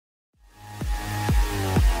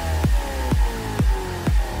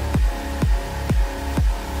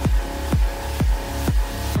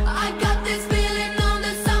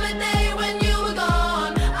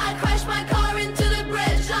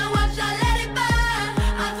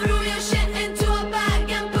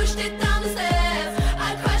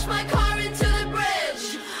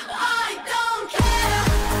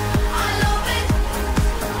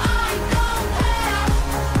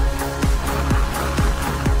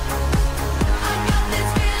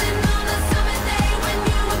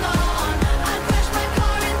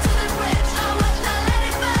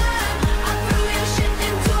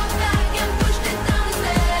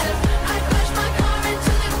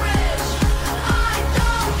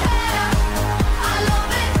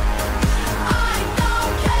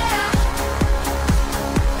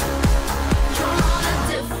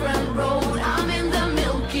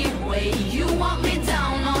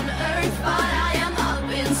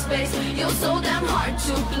space. You're so damn hard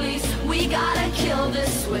to please. We gotta kill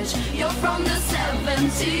this switch. You're from the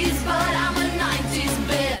 70s, but I'm a 90s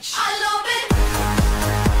bitch. I love it.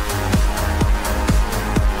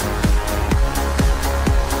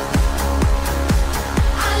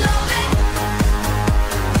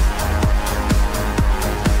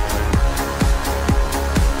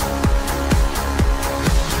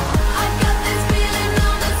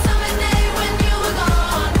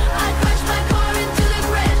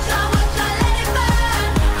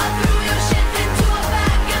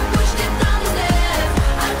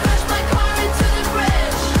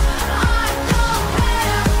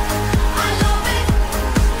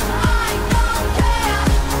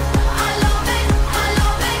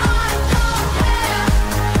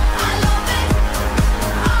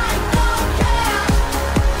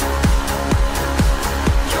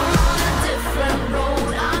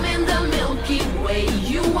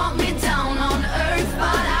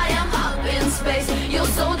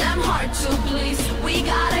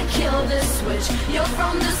 You're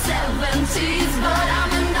from the 70s, but